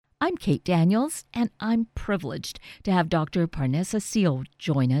I'm Kate Daniels, and I'm privileged to have Dr. Pernessa Seele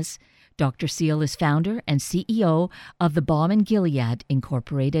join us. Dr. Seele is founder and CEO of the Balm and Gilead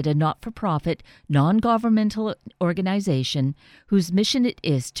Incorporated, a not-for-profit, non-governmental organization whose mission it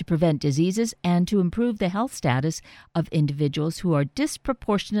is to prevent diseases and to improve the health status of individuals who are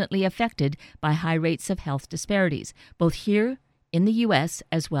disproportionately affected by high rates of health disparities, both here in the U.S.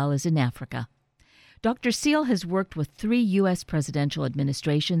 as well as in Africa. Dr. Seele has worked with 3 U.S. presidential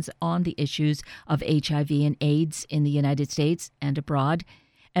administrations on the issues of HIV and AIDS in the United States and abroad.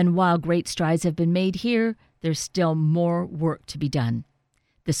 And while great strides have been made here, there's still more work to be done.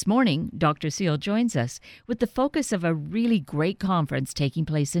 This morning, Dr. Seele joins us with the focus of a really great conference taking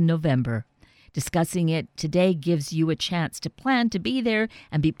place in November. Discussing it today gives you a chance to plan to be there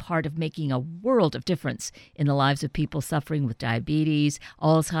and be part of making a world of difference in the lives of people suffering with diabetes,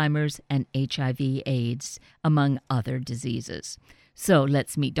 Alzheimer's, and HIV/AIDS, among other diseases. So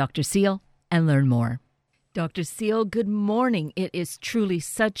let's meet Dr. Seele and learn more. Dr. Seele, good morning. It is truly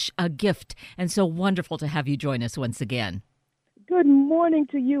such a gift and so wonderful to have you join us once again. Good morning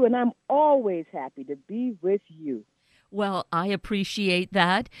to you, and I'm always happy to be with you. Well, I appreciate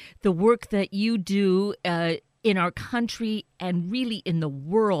that. The work that you do in our country and really in the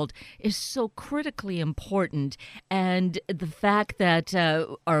world is so critically important. And the fact that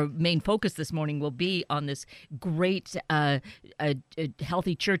our main focus this morning will be on this great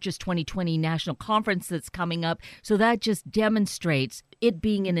Healthy Churches 2020 National Conference that's coming up. So that just demonstrates, it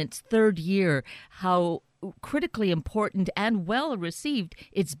being in its 3rd year, how critically important and well received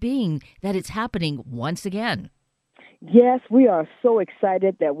it's being, that it's happening once again. Yes, we are so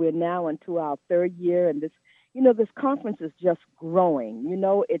excited that we're now into our 3rd year, and this conference is just growing.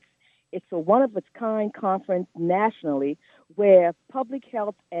 It's a one-of-its-kind conference nationally where public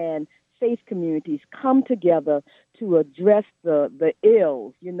health and faith communities come together to address the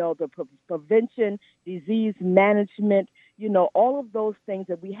ills, the prevention, disease management, all of those things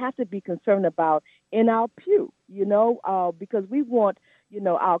that we have to be concerned about in our pew, because we want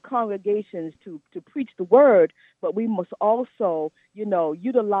our congregations to preach the word, but we must also,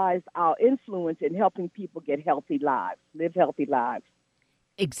 utilize our influence in helping people get healthy lives, live healthy lives.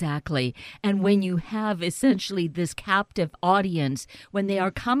 Exactly. And when you have essentially this captive audience, when they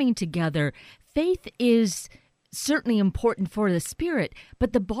are coming together, faith is certainly important for the spirit,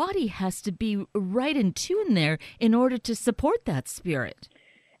 but the body has to be right in tune there in order to support that spirit.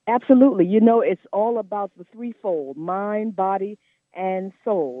 Absolutely. It's all about the threefold: mind, body, and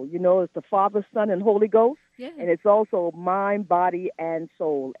soul. It's the Father, Son, and Holy Ghost. Yeah. And it's also mind, body, and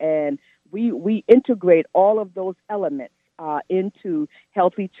soul. And we integrate all of those elements into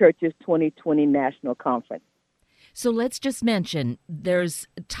Healthy Churches 2020 National Conference. So let's just mention there's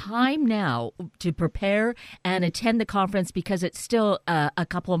time now to prepare and attend the conference because it's still a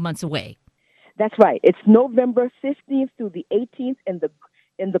couple of months away. That's right. It's November 15th through the 18th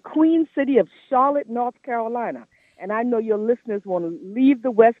in the Queen City of Charlotte, North Carolina. And I know your listeners want to leave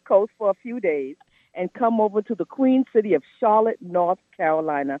the West Coast for a few days and come over to the Queen City of Charlotte, North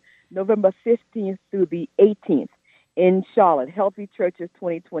Carolina, November 15th through the 18th in Charlotte, Healthy Churches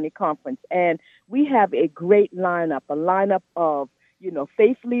 2020 Conference. And we have a great lineup, of,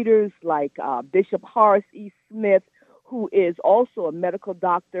 faith leaders like Bishop Horace E. Smith, who is also a medical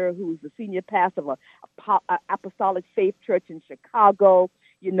doctor, who's the senior pastor of a Apostolic Faith Church in Chicago.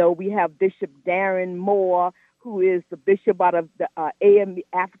 We have Bishop Darren Moore, who is the bishop out of the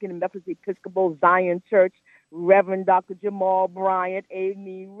African Methodist Episcopal Zion Church, Reverend Dr. Jamal Bryant,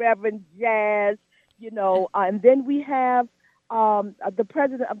 Reverend Jazz, and then we have the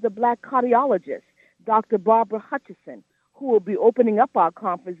president of the Black Cardiologists, Dr. Barbara Hutchison, who will be opening up our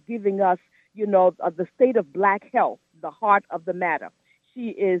conference, giving us, the state of Black health, the heart of the matter. She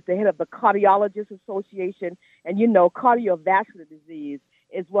is the head of the Cardiologists Association, and cardiovascular disease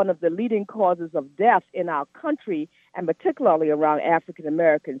is one of the leading causes of death in our country, and particularly around African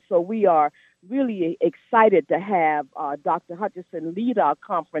Americans. So we are really excited to have Dr. Hutchison lead our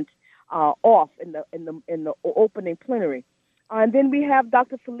conference off in the opening plenary. And then we have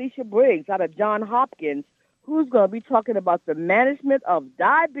Dr. Felicia Briggs out of Johns Hopkins, who's going to be talking about the management of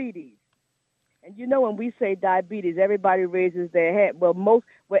diabetes. And when we say diabetes, everybody raises their hand.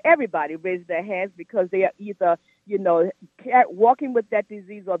 Everybody raises their hands because they are either, walking with that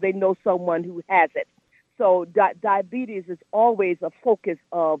disease or they know someone who has it. So diabetes is always a focus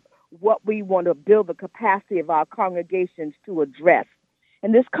of what we want to build the capacity of our congregations to address.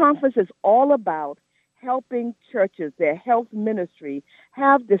 And this conference is all about helping churches, their health ministry,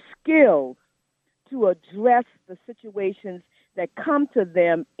 have the skills to address the situations that come to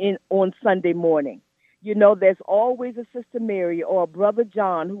them on Sunday morning. There's always a Sister Mary or a Brother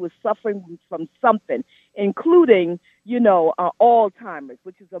John who is suffering from something, including, Alzheimer's,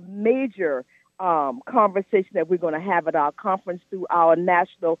 which is a major conversation that we're going to have at our conference through our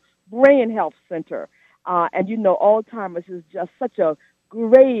National Brain Health Center. Alzheimer's is just such a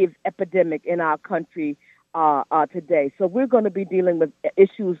grave epidemic in our country today. So we're going to be dealing with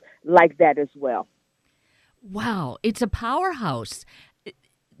issues like that as well. Wow, it's a powerhouse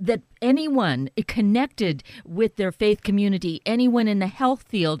that anyone connected with their faith community, anyone in the health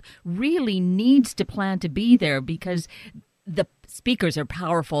field really needs to plan to be there because the speakers are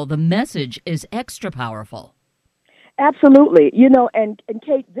powerful. The message is extra powerful. Absolutely. And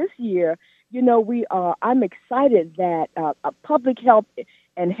Kate, this year, I'm excited that public health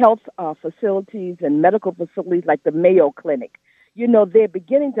and health facilities and medical facilities like the Mayo Clinic, they're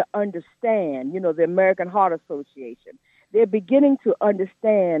beginning to understand, the American Heart Association. They're beginning to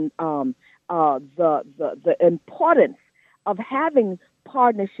understand the importance of having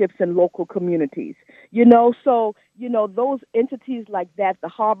partnerships in local communities. Those entities like that, the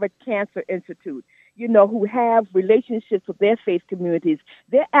Harvard Cancer Institute, who have relationships with their faith communities,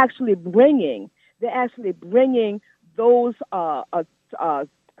 they're actually bringing those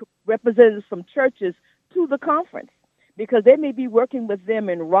representatives from churches to the conference, because they may be working with them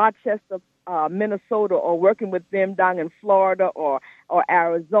in Rochester, Minnesota, or working with them down in Florida or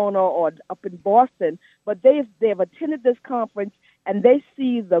Arizona or up in Boston, but they've attended this conference and they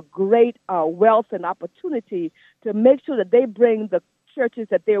see the great wealth and opportunity to make sure that they bring the churches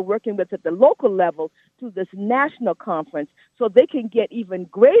that they're working with at the local level to this national conference so they can get even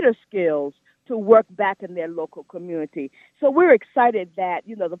greater skills to work back in their local community. So we're excited that,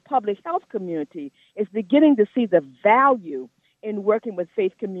 the public health community is beginning to see the value in working with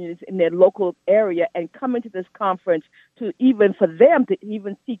faith communities in their local area and coming to this conference for them to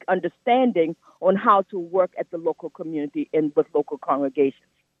even seek understanding on how to work at the local community and with local congregations.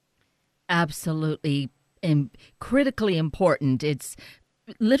 Absolutely. And critically important. It's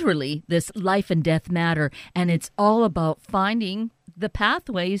literally this life and death matter, and it's all about finding the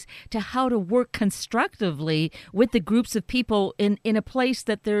pathways to how to work constructively with the groups of people in a place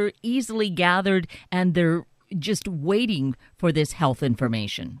that they're easily gathered and they're just waiting for this health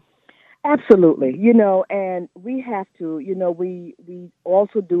information. Absolutely. And we have to, we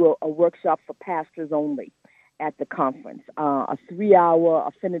also do a workshop for pastors only at the conference, a 3-hour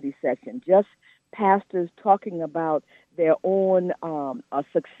affinity session, just pastors talking about their own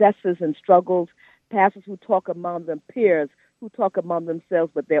successes and struggles, pastors who talk among them, peers who talk among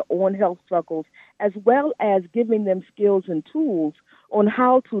themselves with their own health struggles, as well as giving them skills and tools on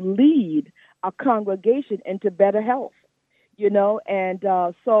how to lead a congregation into better health.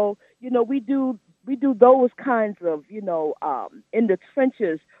 So we do those kinds of in the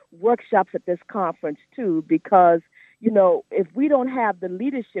trenches workshops at this conference too, because if we don't have the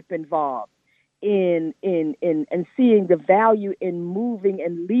leadership involved in seeing the value in moving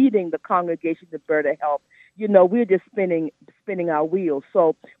and leading the congregation to better health, we're just spinning our wheels.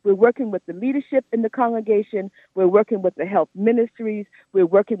 So we're working with the leadership in the congregation. We're working with the health ministries. We're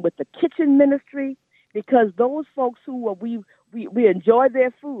working with the kitchen ministry, because those folks who we enjoy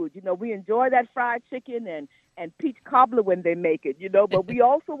their food. We enjoy that fried chicken and peach cobbler when they make it. But we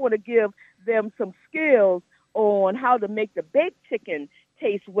also want to give them some skills on how to make the baked chicken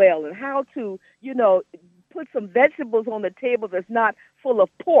taste well and how to put some vegetables on the table that's not full of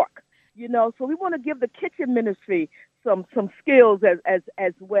pork. So we want to give the kitchen ministry some skills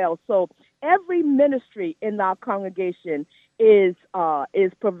as well. So every ministry in our congregation is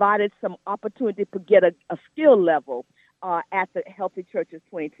provided some opportunity to get a skill level at the Healthy Churches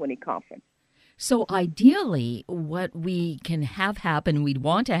 2020 conference. So ideally, what we can have happen, we'd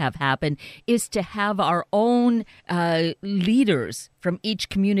want to have happen, is to have our own leaders from each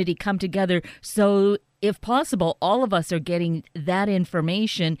community come together. So if possible, all of us are getting that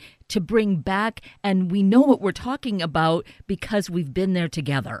information to bring back, and we know what we're talking about because we've been there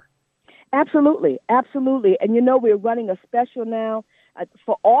together. Absolutely. Absolutely. And we're running a special now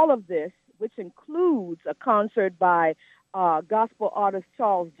for all of this, which includes a concert by gospel artist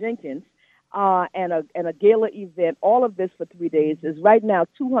Charles Jenkins, and a gala event. All of this for 3 days is right now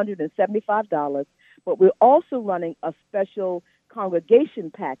 $275, but we're also running a special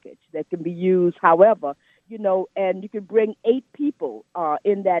congregation package that can be used however, and you can bring 8 people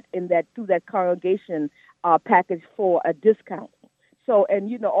in that through that congregation package for a discount. So,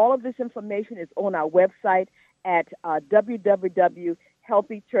 and all of this information is on our website at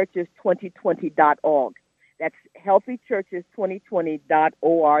www.healthychurches2020.org. That's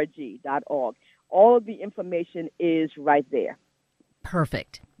healthychurches2020.org. All of the information is right there.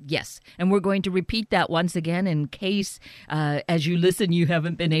 Perfect. Yes, and we're going to repeat that once again in case, as you listen, you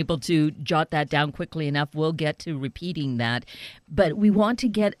haven't been able to jot that down quickly enough. We'll get to repeating that. But we want to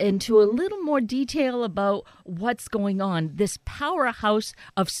get into a little more detail about what's going on. This powerhouse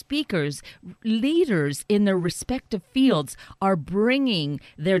of speakers, leaders in their respective fields, are bringing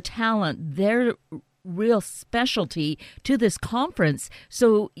their talent, their real specialty to this conference.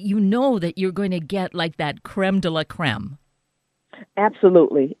 So you know that you're going to get like that creme de la creme.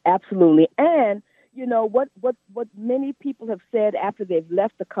 Absolutely, absolutely. And you know what many people have said after they've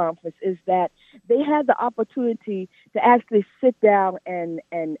left the conference is that they had the opportunity to actually sit down and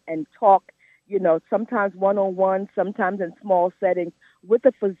talk, you know, sometimes one-on-one, sometimes in small settings with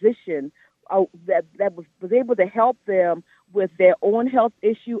a physician that was able to help them with their own health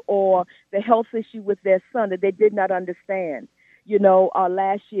issue or the health issue with their son that they did not understand. You know,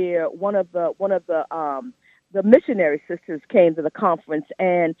 last year one of the missionary sisters came to the conference,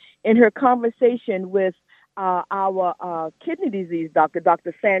 and in her conversation with our kidney disease doctor,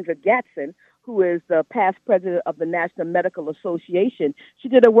 Dr. Sandra Gatson, who is the past president of the National Medical Association, she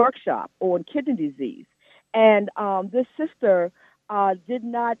did a workshop on kidney disease. And this sister did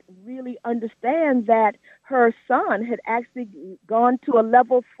not really understand that her son had actually gone to a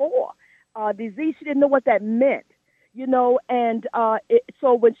level 4 disease. She didn't know what that meant, you know, and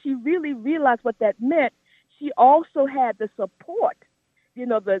so when she really realized what that meant, she also had the support, you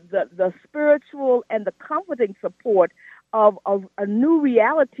know, the spiritual and the comforting support of a new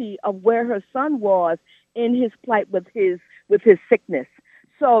reality of where her son was in his plight with his sickness.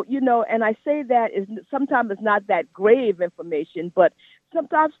 So, you know, and I say that is sometimes it's not that grave information, but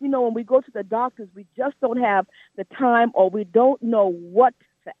sometimes, you know, when we go to the doctors, we just don't have the time, or we don't know what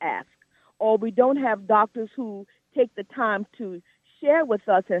to ask, or we don't have doctors who take the time to share with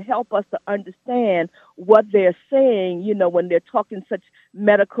us and help us to understand what they're saying, you know, when they're talking such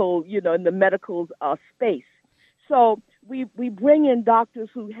medical, you know, in the medical space. So we bring in doctors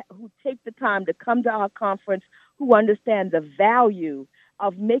who take the time to come to our conference, who understand the value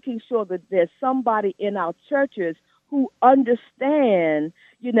of making sure that there's somebody in our churches who understand,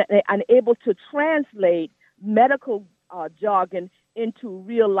 you know, and able to translate medical jargon into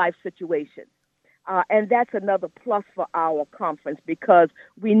real life situations. And that's another plus for our conference, because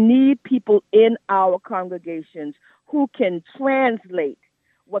we need people in our congregations who can translate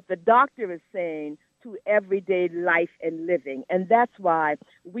what the doctor is saying to everyday life and living. And that's why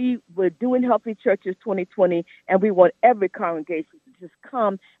we're doing Healthy Churches 2020, and we want every congregation to just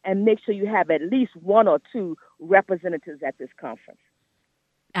come and make sure you have at least one or two representatives at this conference.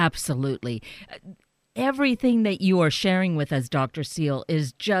 Absolutely. Everything that you are sharing with us, Dr. Seele,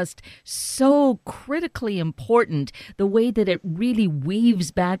 is just so critically important, the way that it really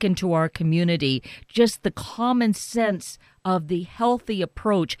weaves back into our community, just the common sense of the healthy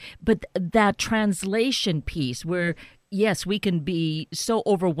approach, but that translation piece where, yes, we can be so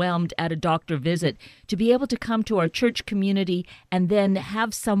overwhelmed at a doctor visit, to be able to come to our church community and then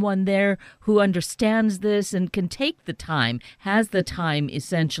have someone there who understands this and can take the time, has the time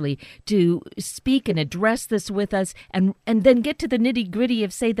essentially to speak and address this with us, and then get to the nitty-gritty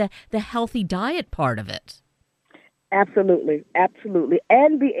of, say, the healthy diet part of it. Absolutely, absolutely.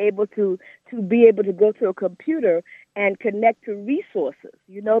 And be able to go to a computer and connect to resources,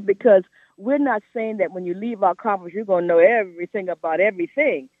 you know, because we're not saying that when you leave our conference, you're going to know everything about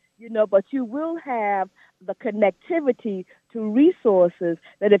everything, you know, but you will have the connectivity to resources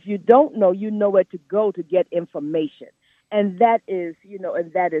that if you don't know, you know where to go to get information. And that is, you know,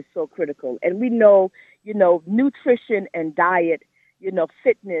 and that is so critical. And we know, you know, nutrition and diet, you know,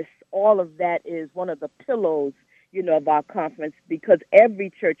 fitness, all of that is one of the pillars, you know, of our conference, because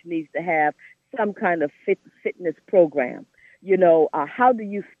every church needs to have some kind of fitness program. You know, how do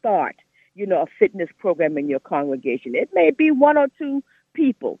you start, you know, a fitness program in your congregation? It may be one or two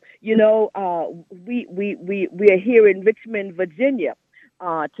people. You know, we are here in Richmond, Virginia,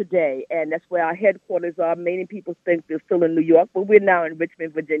 today, and that's where our headquarters are. Many people think they're still in New York, but we're now in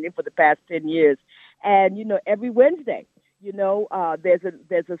Richmond, Virginia for the past 10 years. And, you know, every Wednesday, you know, there's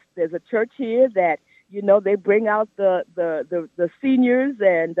a church here that, you know, they bring out the seniors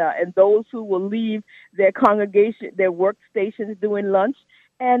and those who will leave their congregation, their workstations during lunch,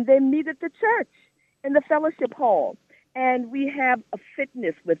 and they meet at the church in the fellowship hall, and we have a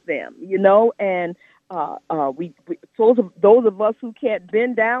fitness with them, you know, and we those of us who can't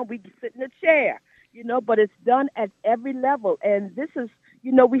bend down, we sit in a chair, you know, but it's done at every level, and this is,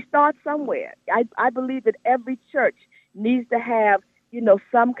 you know, we start somewhere. I believe that every church needs to have, you know,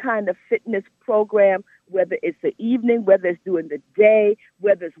 some kind of fitness program, whether it's the evening, whether it's during the day,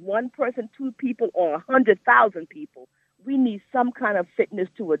 whether it's one person, two people, or 100,000 people. we need some kind of fitness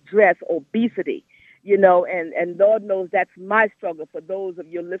to address obesity, you know, and Lord knows that's my struggle. For those of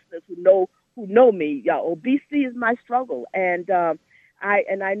your listeners who know me, yeah, obesity is my struggle, and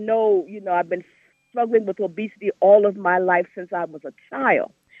I know, you know, I've been struggling with obesity all of my life since I was a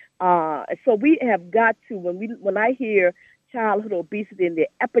child. So we have got to, when I hear childhood obesity and the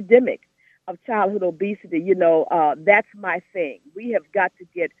epidemic of childhood obesity, you know, that's my thing. We have got to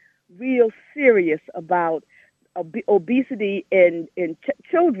get real serious about obesity in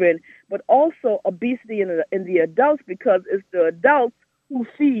children, but also obesity in the adults, because it's the adults who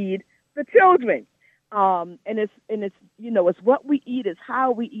feed the children. And it's you know, it's what we eat, it's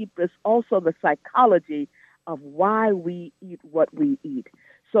how we eat, but it's also the psychology of why we eat what we eat.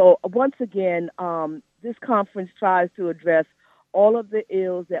 So once again, this conference tries to address all of the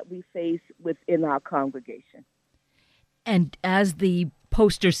ills that we face within our congregation. And as the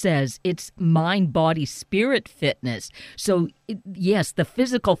poster says, it's mind, body, spirit fitness. So, yes, the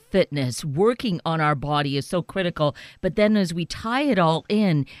physical fitness, working on our body is so critical. But then as we tie it all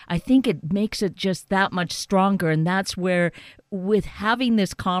in, I think it makes it just that much stronger. And that's where, with having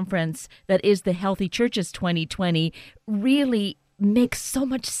this conference that is the Healthy Churches 2020, really makes so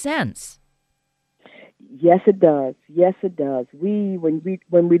much sense. Yes, it does. Yes, it does. When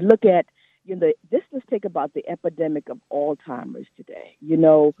we look at, you know, let's take about the epidemic of Alzheimer's today, you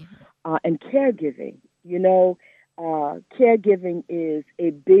know, and caregiving. You know, caregiving is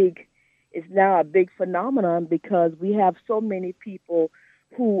now a big phenomenon, because we have so many people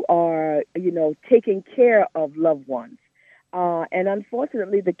who are, you know, taking care of loved ones. And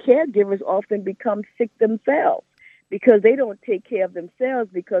unfortunately, the caregivers often become sick themselves because they don't take care of themselves,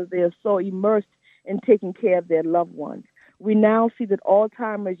 because they are so immersed in taking care of their loved ones. We now see that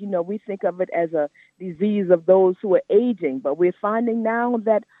Alzheimer's, you know, we think of it as a disease of those who are aging, but we're finding now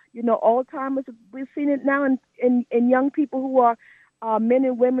that, you know, Alzheimer's, we've seen it now in young people who are men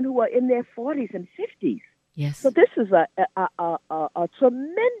and women who are in their 40s and 50s. Yes. So this is a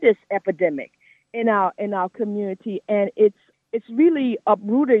tremendous epidemic in our community, and it's really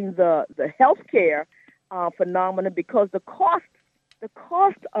uprooting the healthcare phenomenon, because the cost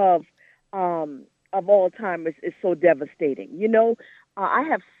of Alzheimer's is so devastating. You know, I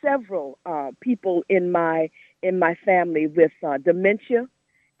have several people in my family with dementia,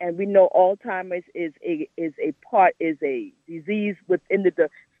 and we know Alzheimer's is a disease within the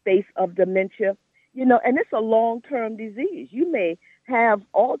space of dementia. You know, and it's a long-term disease. You may have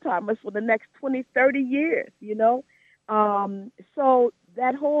Alzheimer's for the next 20, 30 years. You know, so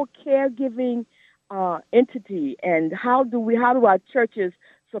that whole caregiving entity, and how do our churches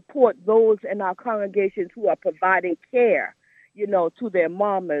support those in our congregations who are providing care, you know, to their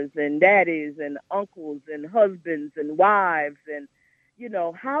mamas and daddies and uncles and husbands and wives, and, you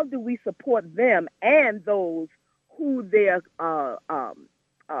know, how do we support them and those who they're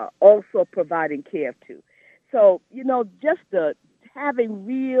also providing care to? So, you know, just having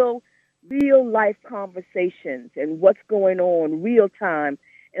real life conversations and what's going on real time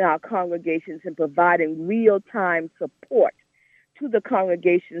in our congregations, and providing real time support to the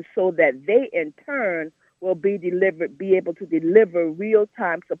congregation, so that they in turn will be able to deliver real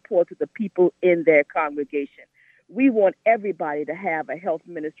time support to the people in their congregation. We want everybody to have a health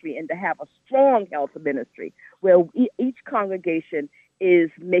ministry, and to have a strong health ministry where each congregation is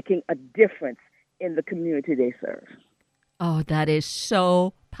making a difference in the community they serve. Oh, that is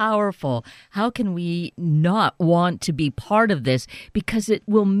so powerful. How can we not want to be part of this? Because it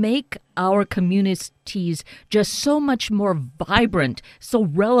will make our communities just so much more vibrant, so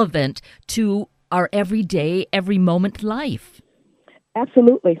relevant to our everyday, every moment life.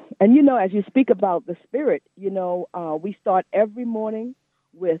 Absolutely. And, you know, as you speak about the spirit, you know, we start every morning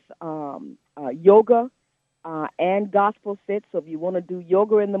with yoga and gospel fit. So if you want to do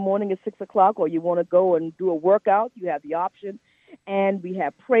yoga in the morning at 6 o'clock, or you want to go and do a workout, you have the option. And we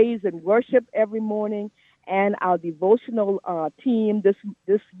have praise and worship every morning. And our devotional team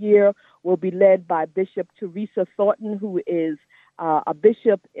this year will be led by Bishop Teresa Thornton, who is a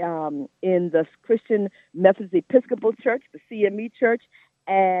bishop in the Christian Methodist Episcopal Church, the CME Church,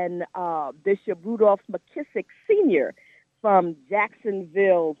 and Bishop Rudolph McKissick Sr. from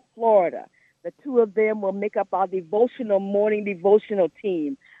Jacksonville, Florida. The two of them will make up our morning devotional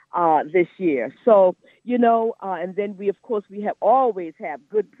team this year. So, you know, and then we always have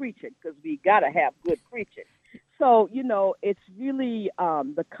good preaching, because we got to have good preaching. So, you know, it's really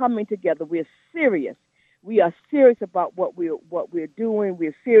the coming together. We're serious. We are serious about what we're doing.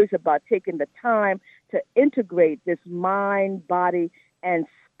 We're serious about taking the time to integrate this mind, body, and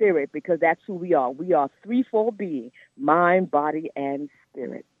spirit, because that's who we are. We are threefold being: mind, body, and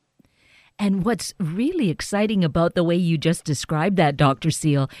spirit. And what's really exciting about the way you just described that, Dr.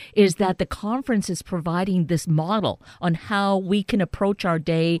 Seele, is that the conference is providing this model on how we can approach our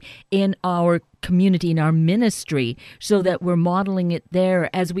day in our community, in our ministry, so that we're modeling it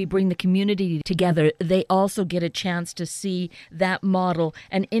there as we bring the community together. They also get a chance to see that model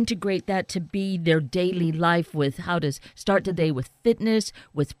and integrate that to be their daily life with how to start the day with fitness,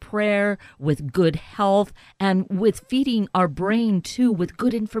 with prayer, with good health, and with feeding our brain too with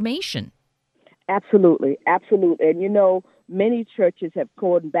good information. Absolutely, absolutely. And many churches have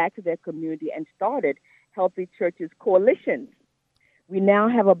gone back to their community and started Healthy Churches coalitions. We now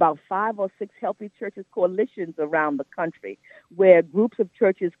have about 5 or 6 Healthy Churches coalitions around the country where groups of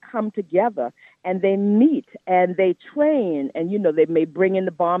churches come together and they meet and they train. And, they may bring in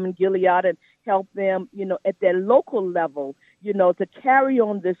the Balm and Gilead and help them, at their local level, to carry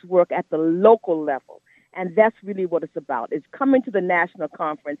on this work at the local level. And that's really what it's about. It's coming to the national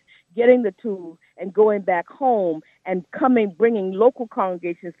conference, getting the tools, and going back home and bringing local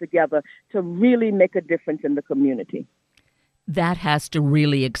congregations together to really make a difference in the community. That has to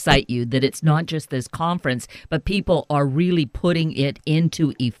really excite you, that it's not just this conference, but people are really putting it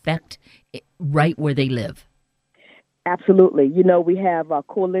into effect right where they live. Absolutely. We have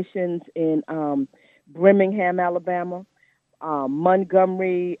coalitions in Birmingham, Alabama,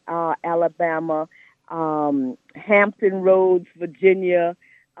 Montgomery, Alabama, Hampton Roads, Virginia.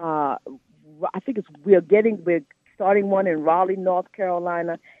 I think we're starting one in Raleigh, North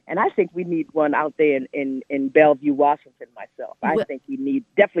Carolina, and I think we need one out there in Bellevue, Washington. Myself, I think we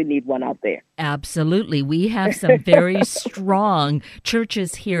definitely need one out there. Absolutely, we have some very strong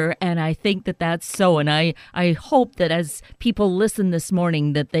churches here, and I think that that's so. And I hope that as people listen this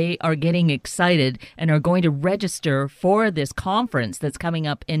morning, that they are getting excited and are going to register for this conference that's coming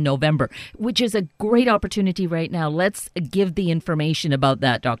up in November, which is a great opportunity right now. Let's give the information about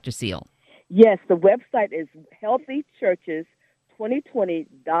that, Dr. Seele. Yes, the website is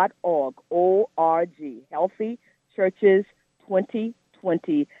healthychurches2020.org, O-R-G,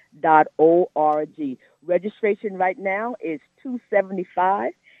 healthychurches2020.org. Registration right now is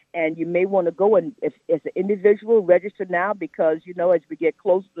 $275, and you may want to go and, if as an individual, register now because, as we get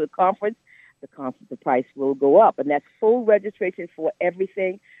closer to the conference, the price will go up, and that's full registration for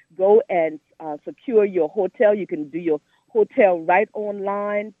everything. Go and secure your hotel. You can do your hotel right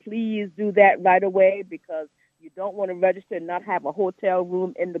online. Please do that right away because you don't want to register and not have a hotel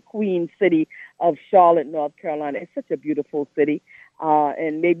room in the Queen City of Charlotte, North Carolina. It's such a beautiful city,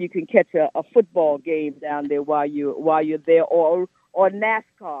 and maybe you can catch a football game down there while you're there, or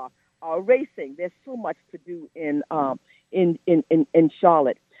NASCAR or racing. There's so much to do in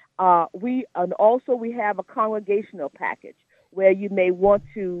Charlotte. We have a congregational package where you may want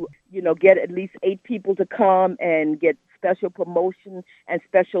to, get at least 8 people to come and get special promotion and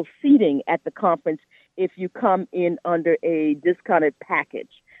special seating at the conference if you come in under a discounted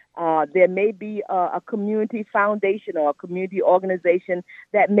package. There may be a community foundation or a community organization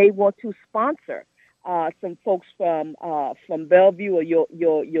that may want to sponsor some folks from Bellevue or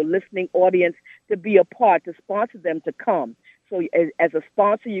your listening audience to be a part, to sponsor them to come. So as a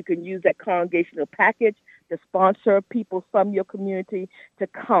sponsor, you can use that congregational package to sponsor people from your community to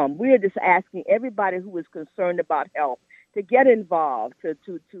come. We're just asking everybody who is concerned about health to get involved, to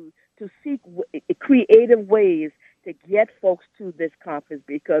seek creative ways to get folks to this conference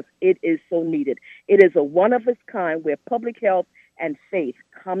because it is so needed. It is a one of its kind where public health and faith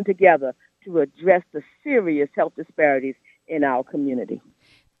come together to address the serious health disparities in our community.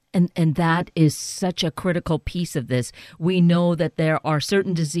 And that is such a critical piece of this. We know that there are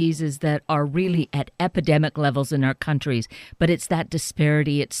certain diseases that are really at epidemic levels in our countries, but it's that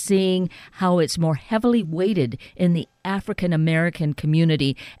disparity. It's seeing how it's more heavily weighted in the African American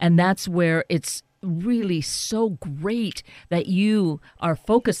community, and that's where it's really so great that you are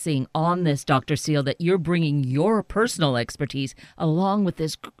focusing on this, Dr. Seele, that you're bringing your personal expertise along with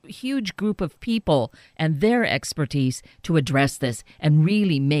this huge group of people and their expertise to address this and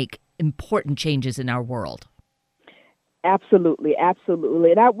really make important changes in our world. Absolutely,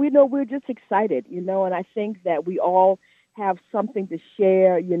 absolutely. And we're just excited, and I think that we all have something to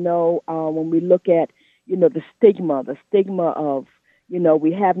share, when we look at, the stigma of,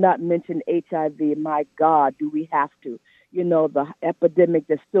 we have not mentioned HIV. My God, do we have to? The epidemic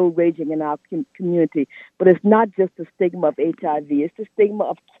that's still raging in our community. But it's not just the stigma of HIV. It's the stigma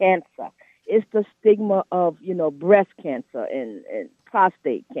of cancer. It's the stigma of, breast cancer and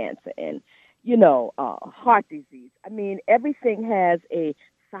prostate cancer and, heart disease. I mean, everything has a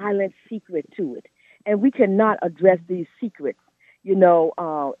silent secret to it. And we cannot address these secrets,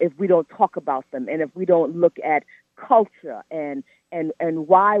 if we don't talk about them and if we don't look at culture and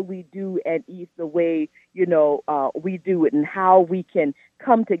why we do and eat the way we do it, and how we can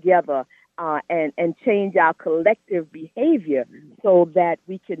come together and change our collective behavior so that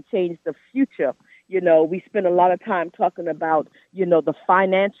we can change the future. We spend a lot of time talking about the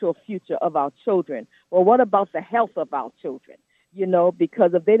financial future of our children. Well, what about the health of our children?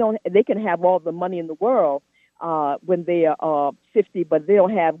 Because if they can have all the money in the world when they are 50, but they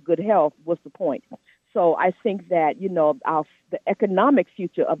don't have good health. What's the point? So I think that, the economic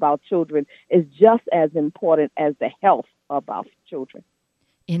future of our children is just as important as the health of our children.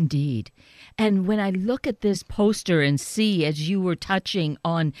 Indeed. And when I look at this poster and see, as you were touching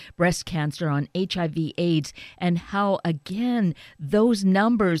on breast cancer, on HIV/AIDS, and how, again, those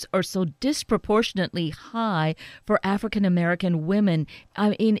numbers are so disproportionately high for African American women,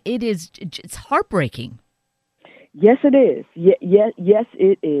 I mean, it's heartbreaking. Yes, it is. Yes,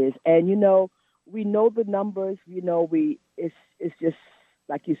 it is. And, we know the numbers. It's just,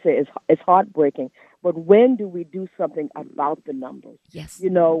 like you say, it's heartbreaking. But when do we do something about the numbers? Yes.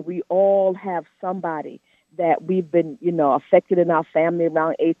 We all have somebody that we've been, affected in our family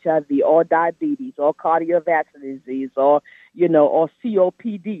around HIV or diabetes or cardiovascular disease or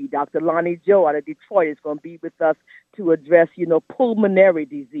COPD. Dr. Lonnie Joe out of Detroit is going to be with us to address, pulmonary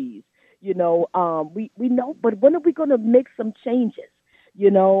disease. We know, but when are we going to make some changes?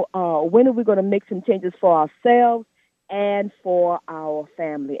 When are we going to make some changes for ourselves and for our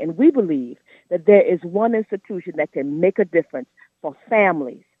family? And we believe that there is one institution that can make a difference for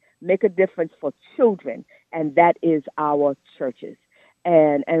families, make a difference for children, and that is our churches.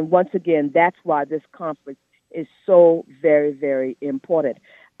 And once again, that's why this conference is so very, very important.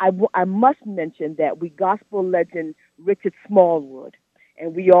 I must mention that we gospel legend Richard Smallwood,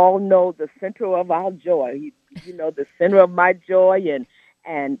 and we all know the center of our joy, the center of my joy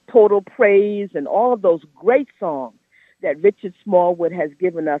and total praise and all of those great songs that Richard Smallwood has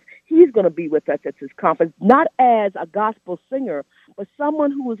given us. He's going to be with us at this conference, not as a gospel singer, but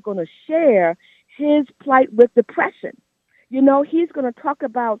someone who is going to share his plight with depression. He's going to talk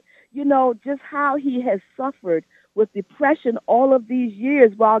about, just how he has suffered with depression all of these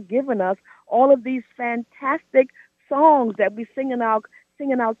years while giving us all of these fantastic songs that we sing in our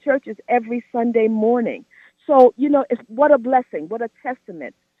churches every Sunday morning. So, it's what a blessing, what a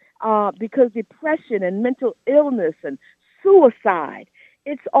testament. Because depression and mental illness and suicide,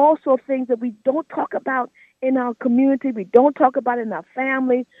 it's also things that we don't talk about in our community, we don't talk about in our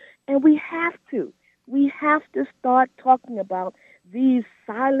family, and we have to. We have to start talking about these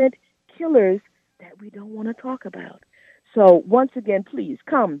silent killers that we don't want to talk about. So once again, please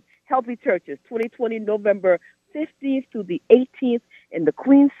come, Healthy Churches, 2020, November 15th through the 18th in the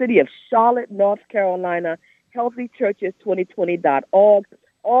Queen City of Charlotte, North Carolina, healthychurches2020.org.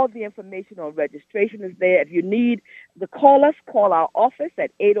 All the information on registration is there. If you need to call us, call our office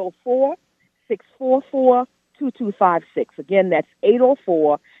at 804-644-2256. Again, that's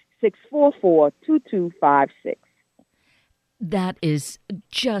 804-644-2256. That is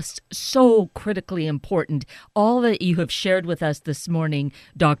just so critically important. All that you have shared with us this morning,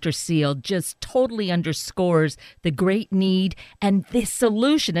 Dr. Seele, just totally underscores the great need and the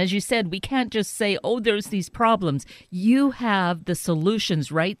solution. As you said, we can't just say, oh, there's these problems. You have the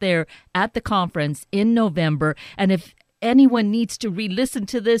solutions right there at the conference in November. And if anyone needs to re-listen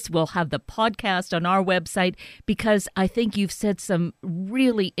to this, we'll have the podcast on our website, because I think you've said some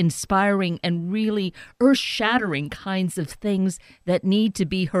really inspiring and really earth-shattering kinds of things that need to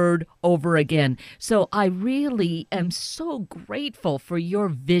be heard over again. So I really am so grateful for your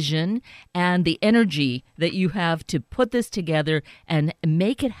vision and the energy that you have to put this together and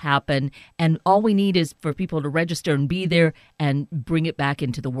make it happen. And all we need is for people to register and be there and bring it back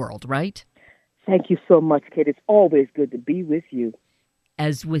into the world, right? Thank you so much, Kate. It's always good to be with you.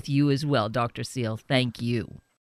 As with you as well, Dr. Seele. Thank you.